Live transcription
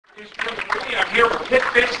I'm here from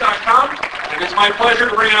HitFix.com, and it's my pleasure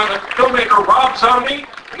to bring out the filmmaker Rob Zombie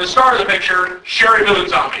and the star of the picture, Sherri Moon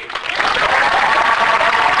Zombie.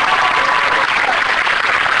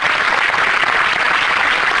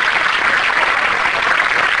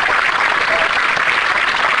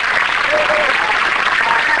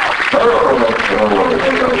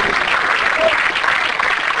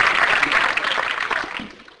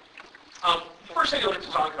 The first thing I'd like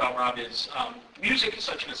to talk about, Rob, is music is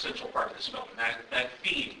such an essential part of this film, and that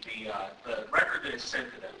theme, the record that is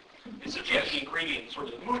sent to them, is such a key ingredient,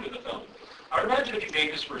 sort of the mood of the film. I would imagine if you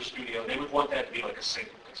made this for a studio, they would want that to be like a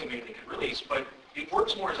single, something they could release, but it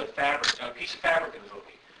works more as a fabric, a piece of fabric in the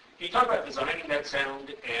movie. Can you talk about designing that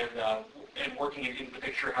sound and working it into the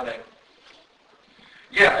picture, how that...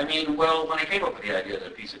 Yeah, I mean, well, when I came up with the idea that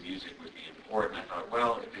a piece of music would be important, I thought,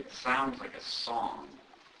 well, if it sounds like a song,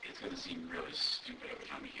 it's going to seem really stupid every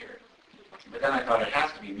time you hear it. But then I thought it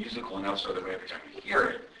has to be musical enough so that every time you hear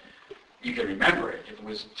it, you can remember it. If it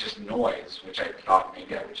was just noise, which I thought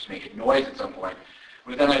maybe I would just make it noise at some point,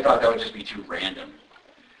 but then I thought that would just be too random.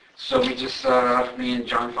 So we just, me and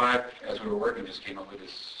John Five, as we were working, just came up with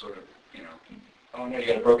this sort of, you know, oh no, you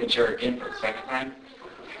got a broken chair again for the second time?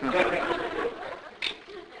 You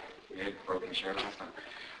had a broken chair last time.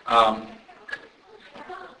 I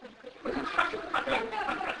don't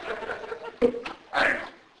know.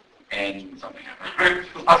 And something happened.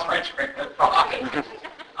 Lost my train of thought.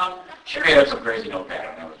 Sherri had some crazy notepad,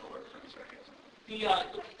 and that was what worked for me.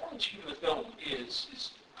 The performance you do in the film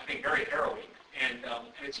is I think, very harrowing, and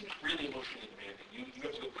it seems really emotionally demanding. You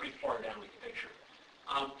have to go pretty far down with the picture.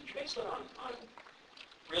 Did you base that on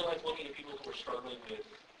real life looking at people who are struggling with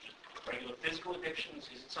regular physical addictions?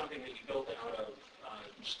 Is it something that you built out of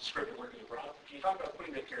just the script and working with Rob? Can you talk about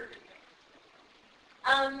putting that character together?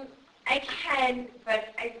 I can,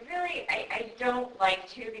 but I don't like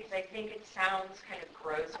to because I think it sounds kind of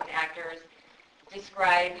gross when actors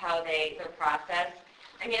describe how their process.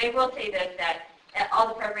 I mean, I will say this, that all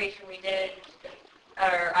the preparation we did,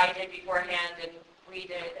 or I did beforehand and we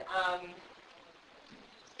did,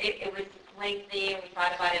 it was lengthy and we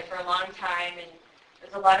thought about it for a long time and it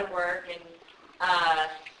was a lot of work, and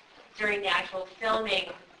during the actual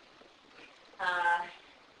filming,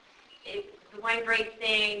 the one great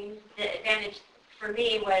thing, the advantage for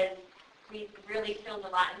me was we really filmed a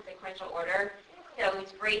lot in sequential order. So it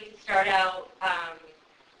was great to start out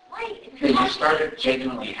light and happy. You started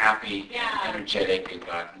genuinely happy and energetic and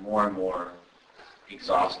got more and more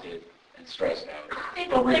exhausted and stressed out.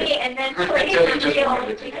 Physically, and then because of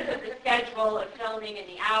the schedule of filming and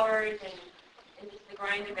the hours and just the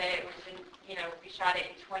grind of it, we shot it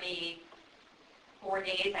in 24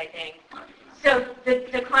 days, I think. So the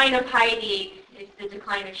decline of Heidi is the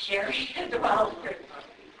decline of Sherri as well. And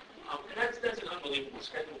that's an unbelievable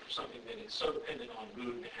schedule for something that is so dependent on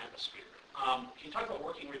mood and atmosphere. Can you talk about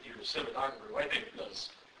working with your cinematographer, who I think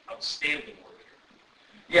does outstanding work here?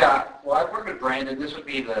 Yeah, well, I've worked with Brandon. This would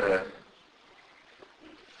be the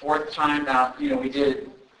fourth time now. We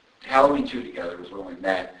did Halloween 2 together, was when we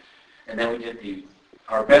met. And then we did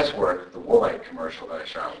our best work, the Woolite commercial that I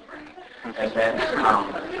shot with Brandon. And then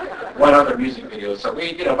one other music video. So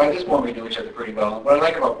we, by this point we knew each other pretty well. And what I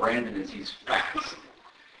like about Brandon is he's fast.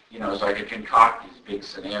 So I could concoct these big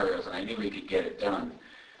scenarios, and I knew he could get it done.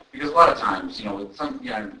 Because a lot of times, with some,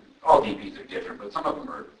 all DPs are different, but some of them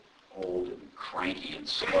are old and cranky and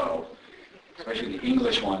slow. Especially the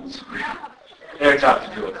English ones. They're tough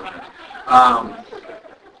to do with sometimes.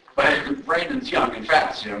 But Brandon's young and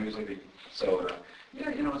fast, he was like, so,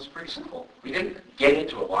 it's pretty simple. We didn't get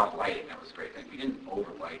into a lot of lighting. That was a great thing. We didn't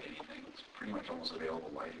overlight anything. It's pretty much almost available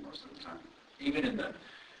lighting most of the time. Even in the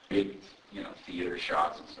big, theater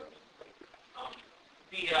shots and stuff.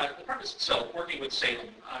 The premise itself, working with Salem,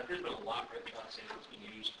 there's been a lot written about Salem. It's been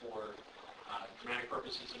used for dramatic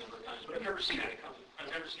purposes a number of times, but I've never seen it come out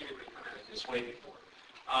this way before.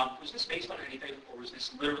 Was this based on anything, or was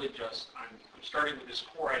this literally just, I'm starting with this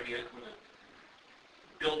core idea, I'm going to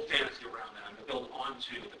build fantasy around that, I'm going to build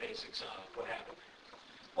onto the basics of what happened?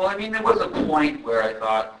 Well, I mean, there was a point where I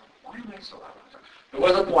thought, why am I so loud? There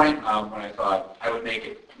was a point when I thought I would make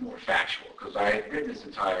it more factual, because I had written this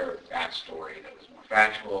entire backstory that was more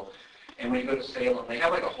factual. And when you go to Salem, they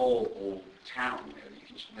have like a whole old town there.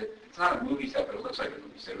 It's not a movie set, but it looks like a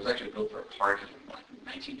movie set. It was actually built for a party in like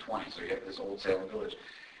 1920, so you have this old Salem village.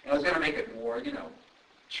 And I was going to make it more,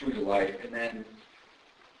 true to life. And then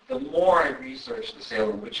the more I researched the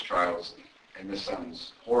Salem witch trials, and this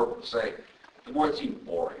sounds horrible to say, the more it seemed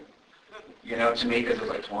boring. To me, because it was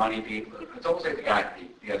like 20 people. It's almost like the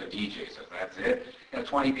other DJ says, that's it.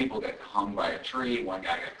 20 people got hung by a tree. One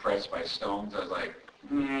guy got pressed by stones. I was like,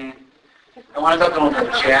 I wanted something a little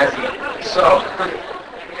jazzy. So,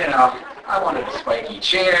 I wanted a spiky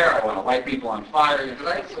chair. I want to light people on fire. Because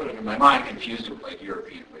I sort of, in my mind, confused it with like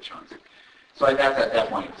European witch hunts. So at that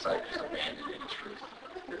point, I decided to just abandon it in truth.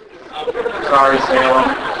 Sorry,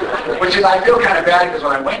 Salem. Which is, I feel kind of bad because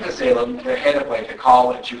when I went to Salem, the head of like the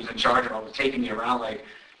college who was in charge of it was taking me around like,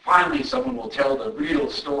 finally someone will tell the real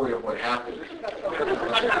story of what happened.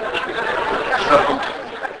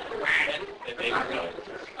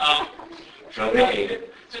 So they hate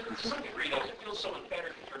it. To some degree, though, it feels so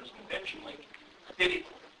unfettered in terms of convention. Like, did it,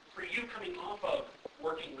 for you coming off of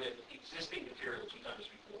working with existing materials you've done this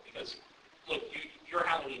before, because, look, your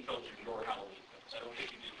Halloween films are your Halloween films. I don't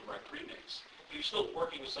think you did direct remix. You're still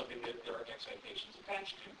working with something that there are expectations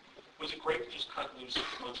attached to. Was it great to just cut loose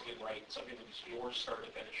once again, right? Something that was yours, start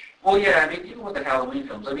to finish? Well, yeah, I mean, even with the Halloween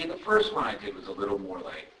films, I mean, the first one I did was a little more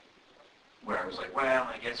like, where I was like, well,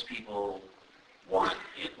 I guess people want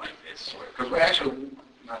it like this, sort of. Because we're actually,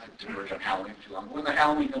 not to diverge on Halloween too long, when the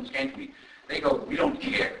Halloween films came to me, they go, we don't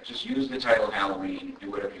care. Just use the title Halloween, do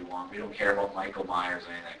whatever you want. We don't care about Michael Myers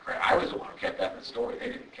or any of that crap. I was the one who kept that in the story. They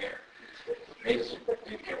didn't care. They just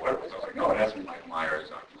didn't care what it was. I was like, no, it has to be Michael Myers,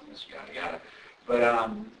 Dr. Loomis, yada, yada.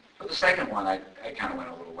 But the second one, I kind of went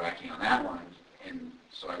a little wacky on that one. And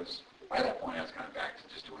so I was, by that point, I was kind of back to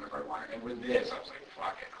just doing whatever I wanted. And with this, I was like,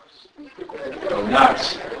 fuck it. I was go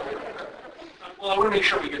nuts. Well, I want to make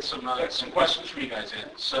sure we get some questions from you guys in.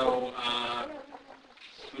 So,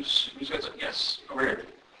 who's got some? Yes, over here.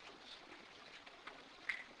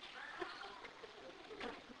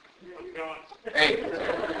 Hey.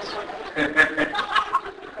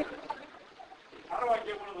 How do I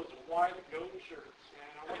get one of those white goat shirts,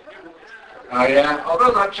 man? Oh, yeah?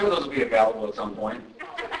 Although I'm sure those will be available at some point.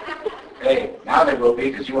 Hey, now they will be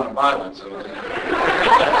because you want to buy one. So.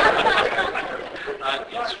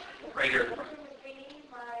 Yes, right here.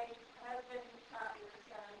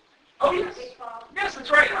 Oh, yes. Yes, that's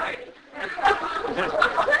right. I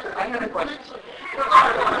had a question.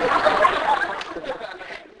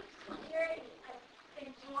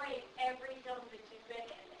 Enjoy every film that you've been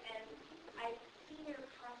in, and I've seen your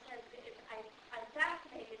process. I'm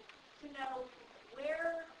fascinated to know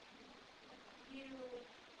where you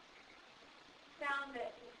found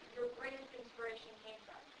that your greatest inspiration came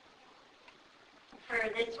from. For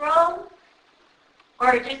this role?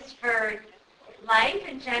 Or just for life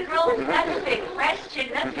in general? That's a big question.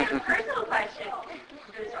 That's a personal question.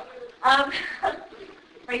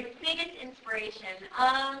 My biggest inspiration.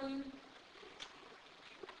 I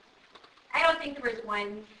don't think there was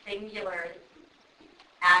one singular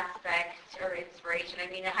aspect or inspiration. I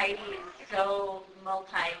mean, Heidi is so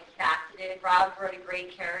multifaceted. Rob wrote a great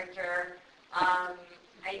character.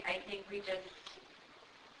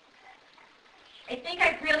 I think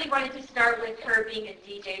I really wanted to start with her being a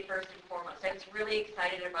DJ first and foremost. I was really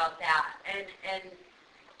excited about that. And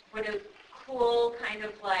what a cool kind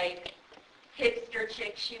of like hipster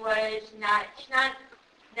chick she was. She's not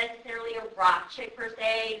necessarily a rock chick per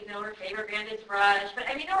se. Her favorite band is Rush. But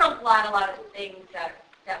I mean, there were a lot of things that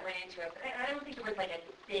went into it. But I don't think it was like a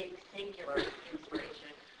big singular inspiration.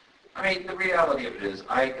 I mean, the reality of it is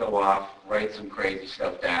I go off, write some crazy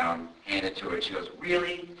stuff down, hand it to her, and she goes,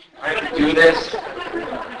 really? I have to do this?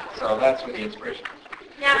 So that's where the inspiration comes from.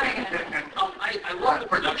 Yeah. I love the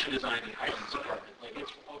production design in Heidi's apartment. Like,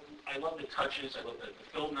 I love the touches. I love the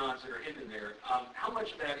film nods that are hidden there. How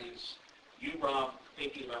much of that is you, Rob,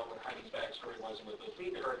 thinking about what Heidi's backstory was and what those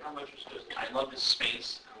mean, or how much is just, I love this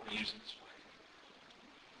space, I want to use it this way?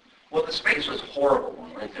 Well, the space was a horrible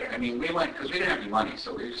one right there. I mean, we went, because we didn't have any money,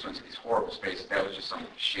 so we just went to these horrible spaces. That was just some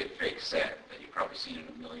shit fake set that you've probably seen in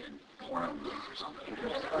a million porno movies or something. It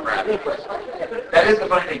was a crappy place. That is the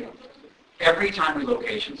funny thing. Every time we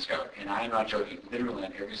location scout, and I'm not joking, literally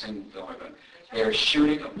on every single film I've done, they are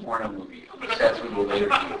shooting a porno movie on the sets we will later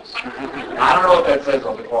use. And I don't know what that says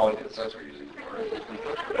on the quality of the sets we're using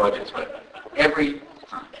for budgets, but every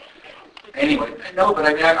time. Anyway, no, but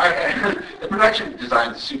I mean, the production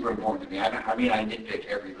design is super important to me. I mean, I nitpick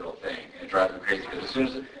every little thing, and it drives me crazy, because as soon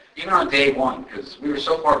as, even on day one, because we were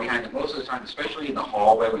so far behind that most of the time, especially in the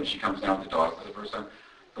hallway when she comes down with the dog for the first time,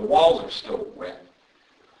 the walls are still wet.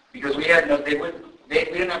 Because we had we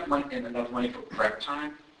didn't have enough money for prep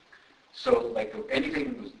time, so like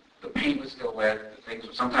anything was, the paint was still wet, the things,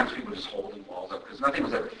 sometimes people were just holding walls up, because nothing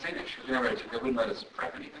was ever finished, because they wouldn't let us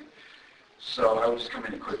prep anything. So I would just come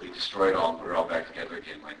in and quickly destroy it all, and put it all back together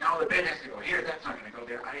again. Like, no, the bed has to go here, that's not going to go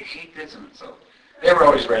there. I hate this. And so they were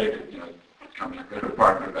always ready to, come in, go to the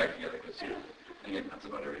apartment, put it back together, because, again, that's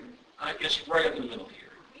about everything. Yes, right up in the middle here.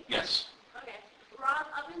 Yes. Okay. Rob,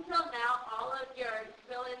 up until now, all of your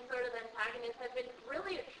villain sort of antagonists have been really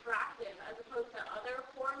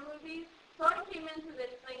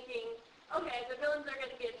villains are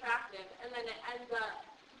going to be attractive, and then it ends up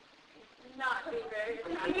not being very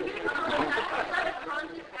attractive. Is that a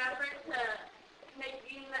conscious effort to make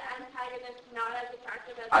being the antagonist not as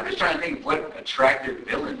attractive as... I'm just trying to think of what attractive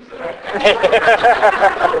villains there are.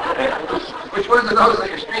 Which ones are those that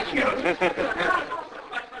you're speaking of?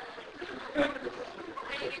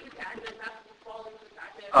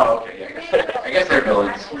 Oh, okay, yeah, I guess they're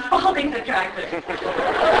villains. All things attractive.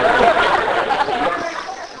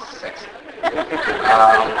 Sexy.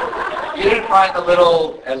 You didn't find the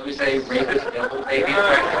little, as we say, rapist devil baby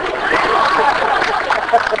attractive?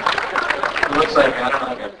 It looks like, I don't know,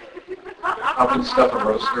 like a up and stuff a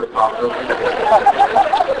roaster popped open.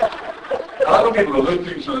 I like when people go, that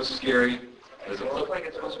thing's not scary. Does it look like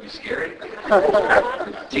it's supposed to be scary?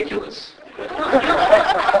 Ridiculous.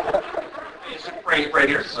 Right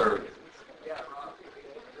here, sir.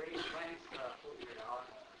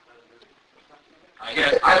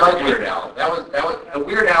 I like Weird Al. That was the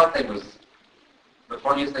Weird Al thing was the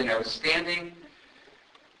funniest thing. I was standing.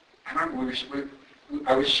 I remember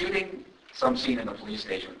I was shooting some scene in the police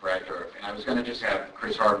station with Brad Dourif, and I was going to just have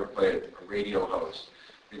Chris Hardwick play a radio host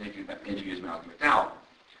that interviews Malcolm McDowell.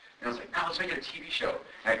 And I was like, no, let's make it a TV show.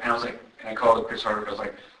 And I was like, and I called Chris Hardwick. I was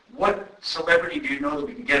like, what celebrity do you know that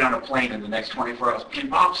we can get on a plane in the next 24 hours? Can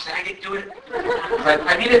Bob Saget do it?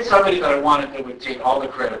 I needed somebody that I wanted that would take all the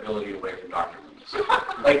credibility away from Dr. Loomis.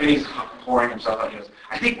 Like when he's pouring himself out, he goes,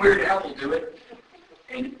 I think Weird Al will do it.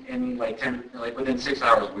 And within 6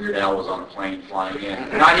 hours, Weird Al was on a plane flying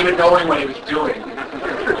in, not even knowing what he was doing.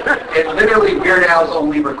 And literally, Weird Al's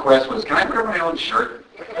only request was, can I wear my own shirt?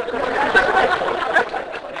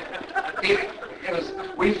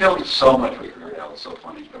 We filmed so much with Weird Al. It's so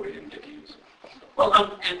funny that we didn't get to use it. Well,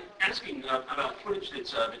 and asking about footage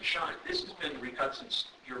that's been shot, this has been recut since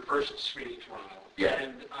your first screening in Toronto. Yeah.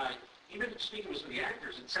 And even speaking with some of the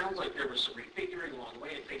actors, it sounds like there was some refiguring along the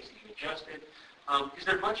way and things that you adjusted. Is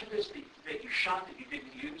there much of this that you shot that you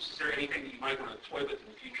didn't use? Is there anything that you might want to toy with in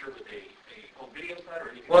the future with a home video cut or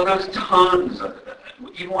anything? Well, there's tons of it.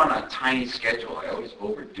 Even on a tiny schedule, I always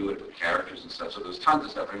overdo it with characters and stuff, so there's tons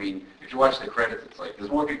of stuff. I mean, if you watch the credits, it's like, there's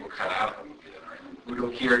more people cut out of the movie than are in.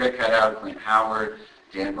 Udo Kier got cut out, Clint Howard,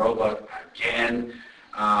 Dan Roebuck again.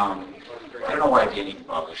 I don't know why Dan even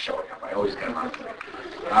bothers showing up. I always get him on there.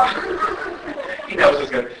 He knows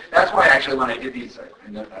it's good. That's why actually when I did these, I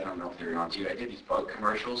don't know if they're on TV, I did these bug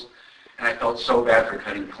commercials, and I felt so bad for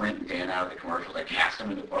cutting Clint and Dan out of the commercials. I cast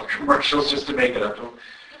them in the bug commercials just to make it up to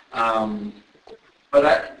them.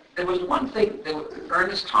 There was one thing,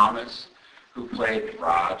 Ernest Thomas, who played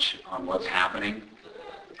Raj on What's Happening,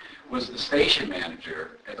 was the station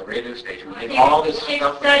manager at the radio station. He did all this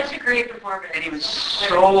stuff. Such a great performance. And he was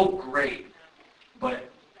so great. But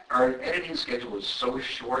our editing schedule was so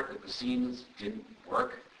short that the scenes didn't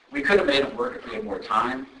work. We could have made them work if we had more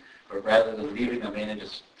time, but rather than leaving them in and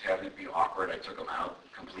just having it be awkward, I took them out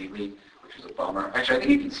completely, which was a bummer. Actually, I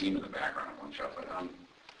think you can see them in the background in one shot, but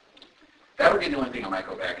that would be the only thing I might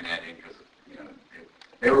go back and add in because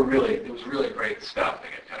it was really great stuff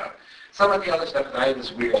that got cut out. Some of the other stuff, I had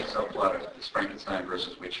this weird subplot of this Frankenstein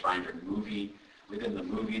versus Witchfinder movie within the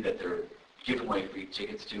movie that they're giving away free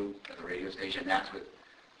tickets to at the radio station. That's what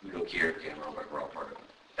Udo Kier and Dan Roebuck were all part of it.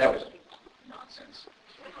 That was nonsense.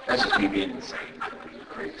 That's just me being insane.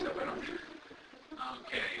 Crazy stuff I don't do.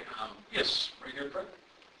 Okay. Yes, right here in front.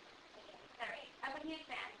 Sorry, I'm a huge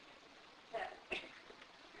fan. So,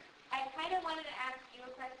 I kind of wanted to ask you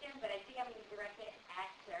a question, but I think I'm going to direct it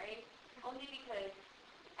at Sherri, only because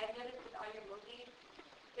I've noticed with all your movies,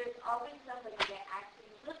 there's always somebody that actually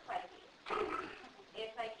looks like you.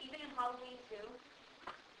 It's like, even in Halloween 2,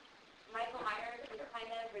 Michael Myers is kind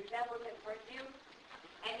of resembles it towards you,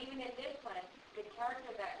 and even in this one, the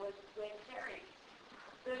character that was playing Sherri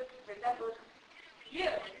resembles you.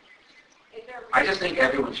 Is there I just think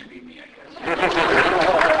everyone should be me, I guess.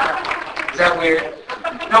 Is that weird?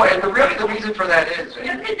 No, and the reason for that is...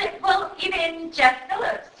 Well, even Jeff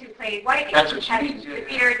Phillips, who played Whitey, That's what she had means, yeah. the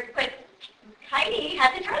beard, but Heidi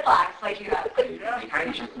had the dreadlocks like you have. But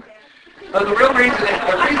the reason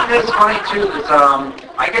is funny too is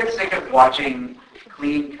I get sick of watching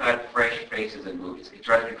clean-cut, fresh faces in movies. It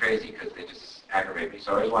drives me crazy because they just aggravate me.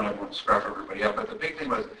 So I always want to scruff everybody up. But the big thing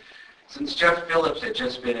was, since Jeff Phillips had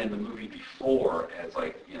just been in the movie before as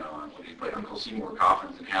when he played Uncle Seymour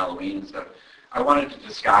Coffins in Halloween and stuff, I wanted to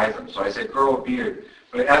disguise him. So I said, grow a beard.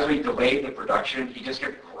 But as we delayed the production, he just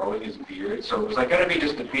kept growing his beard. So it was like going to be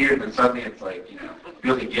just a beard, and then suddenly it's like,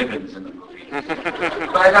 Billy Gibbons in the movie. But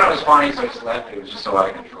I thought it was funny, so I just left it. It was just so out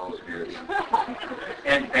of control, his beard.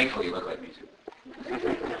 And thankfully, he looked like me too.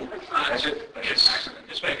 That's just an accident.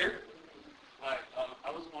 Just back here. Hi,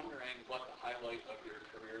 I was wondering what the highlight of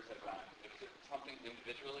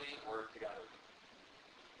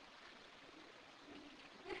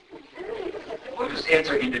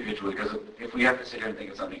individually, because if we have to sit here and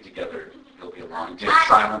think of something together, it'll be a long dead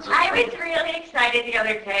silence. I was really excited the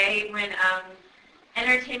other day when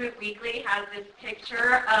Entertainment Weekly has this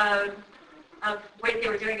picture of what they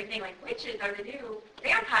were doing a thing like witches are the new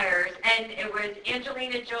vampires, and it was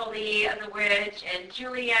Angelina Jolie as a witch and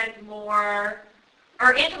Julianne Moore,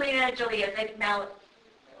 or Angelina Jolie as like Melissa,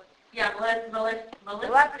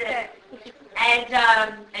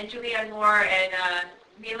 and Julianne Moore and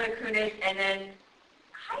Mila Kunis, and then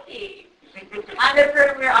Heidi. On the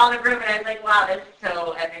room, we were all in the room, and I was like, wow, that's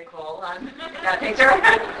so epic cool that picture.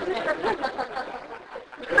 Right,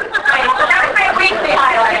 so that was my weekly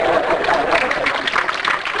highlight.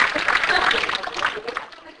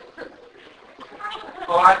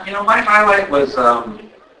 Well, my highlight was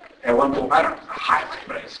at one point, I don't know, a highlight,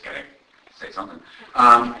 but I just gotta say something,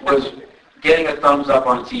 was getting a thumbs up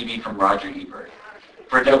on TV from Roger Ebert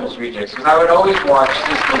for Devil's Rejects, because I would always watch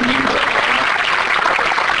Siskel and Ebert.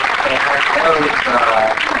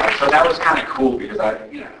 So that was kind of cool because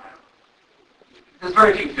there's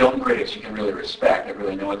very few film critics you can really respect that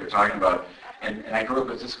really know what they're talking about. And I grew up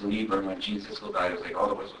with Siskel and Ebert, and when Gene Siskel died, it was like, all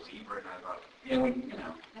there was Ebert, and I thought,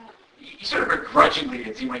 he sort of begrudgingly,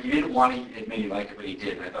 it seemed like he didn't want to admit he liked it, but he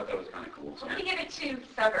did, and I thought that was kind of cool. So He gave it 2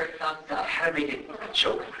 severed thumbs I up. had to make it a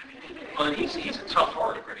joke. Well, and he's a tough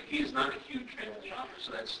horror critic. He is not a huge fan of the genre,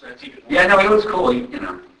 so that's even more. Yeah, no, it was cool, and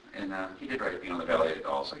he did write Beyond the Valley of the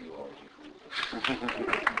Dolls, so he will always be cool.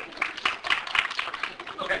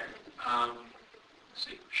 Okay. Let's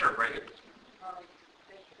see. Sure, right here.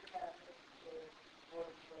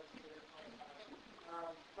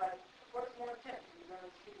 But what's more intense? Are you going to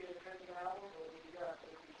see a trending album, or do you got a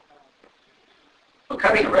album? Well,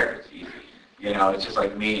 cutting a record's easy. It's just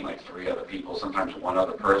like meeting like 3 other people, sometimes one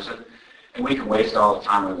other person, and we can waste all the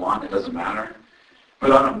time we want. It doesn't matter.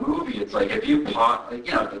 But on a movie, it's like if you pause,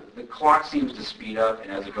 the clock seems to speed up,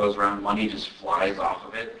 and as it goes around, money just flies off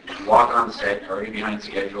of it. You walk on set, you're already behind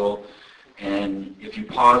schedule, and if you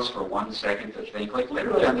pause for 1 second to think, like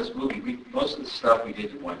literally on this movie, most of the stuff we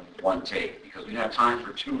did in one take, because we didn't have time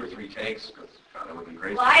for 2 or 3 takes, because God, that would have been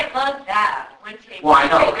crazy. Well, I love that. 1 take. Well, I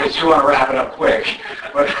know, because you want to wrap it up quick.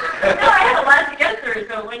 But No, I have a lot to get through,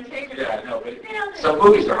 so 1 take. Yeah, no, but so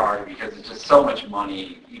movies are hard because it's just so much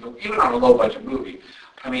money, even on a low-budget movie.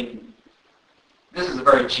 I mean, this is a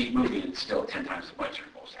very cheap movie, and it's still 10 times the budget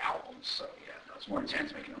of most albums. So yeah, no, it's more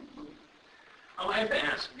intense making a movie. I have to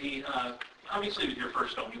ask, obviously with your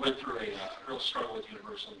first film, you went through a real struggle with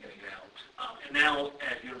Universal and getting it out. And now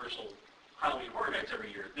at Universal Halloween Horror Nights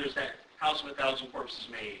every year, there's that House of a Thousand Corpses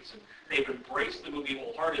maze, and they've embraced the movie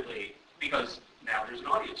wholeheartedly because now there's an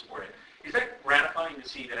audience for it. Is that gratifying to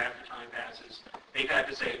see that after time passes, they've had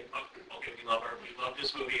to say, okay, we love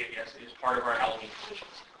this movie, and yes, it is part of our Halloween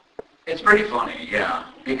traditions? It's pretty funny, yeah,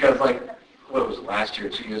 because like, what was it, last year,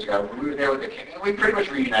 2 years ago, we were there with the cast. We pretty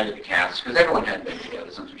much reunited the cast because everyone hadn't been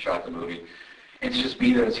together since we shot the movie. And to just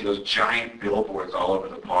be there and see those giant billboards all over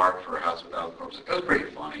the park for House of a Thousand Corpses, it was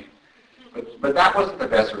pretty funny. But that wasn't the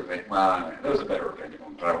best revenge. Well, there was a better revenge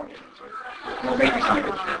one, but I won't get into it. It'll make me sound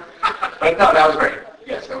good. But no, that was great.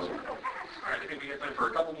 Yes, that was great. All right, I think we got time for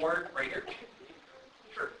a couple more right here.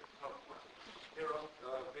 Sure. Hey, Rob,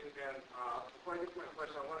 big fan. Before I get to my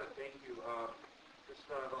question, I want to thank you. Just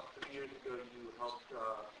about 3 years ago, you helped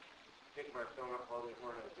pick my film up, Holiday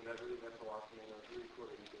Hornets, and that really meant a lot to me. It was really cool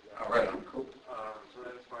that you did that. All right, cool. So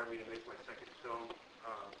that inspired me to make my second film.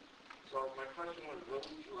 So my question was, what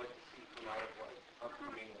would you like to see come out of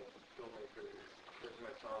upcoming filmmakers, such as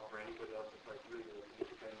myself or anybody else that's really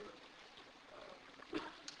independent?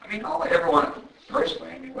 I mean, all I ever want,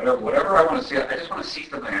 personally, whatever I want to see, I just want to see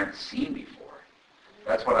something I haven't seen before.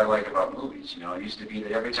 That's what I like about movies. It used to be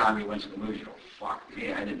that every time you went to the movies, you go, fuck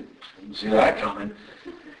me, I didn't see that coming.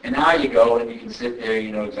 And now you go and you can sit there,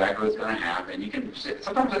 you know exactly what's going to happen. You can sit,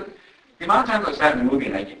 sometimes the amount of times I sat in a movie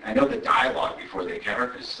and I know the dialogue before the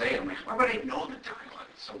characters say it, I'm like, why would I know the dialogue?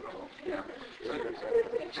 It's so cool. Yeah. So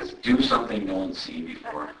just do something no one's seen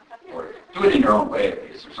before. Or do it in your own way at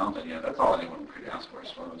least or something. Yeah, that's all anyone could ask for, I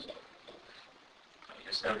suppose.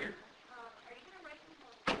 Yes, down here.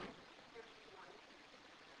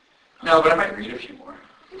 No, but I might read a few more.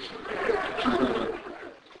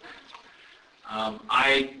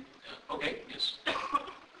 Okay, yes.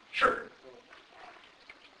 Sure.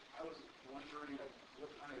 I was wondering what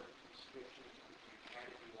kind of restrictions you had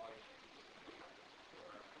if you like.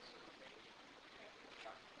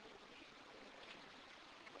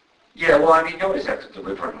 Yeah, well, I mean, you always have to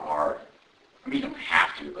deliver an R. I mean, you don't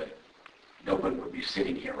have to, but nobody would be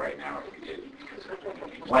sitting here right now if we didn't because we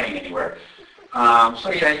wouldn't be playing anywhere.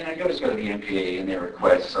 So yeah, you always go to the MPA and they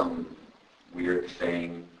request some weird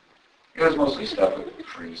thing. It was mostly stuff with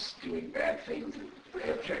priests doing bad things that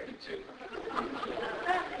they objected to.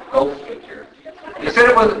 Go figure. They said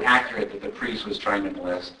it wasn't accurate that the priest was trying to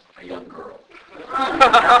molest a young girl. I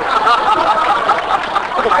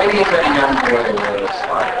think that young boy was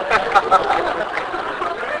like...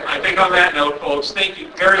 I think on that note, folks, thank you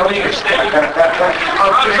very much for staying. Rob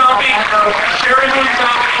Zombie, Sherri Moon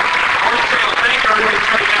Zombie, thank you everybody for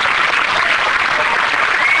checking out.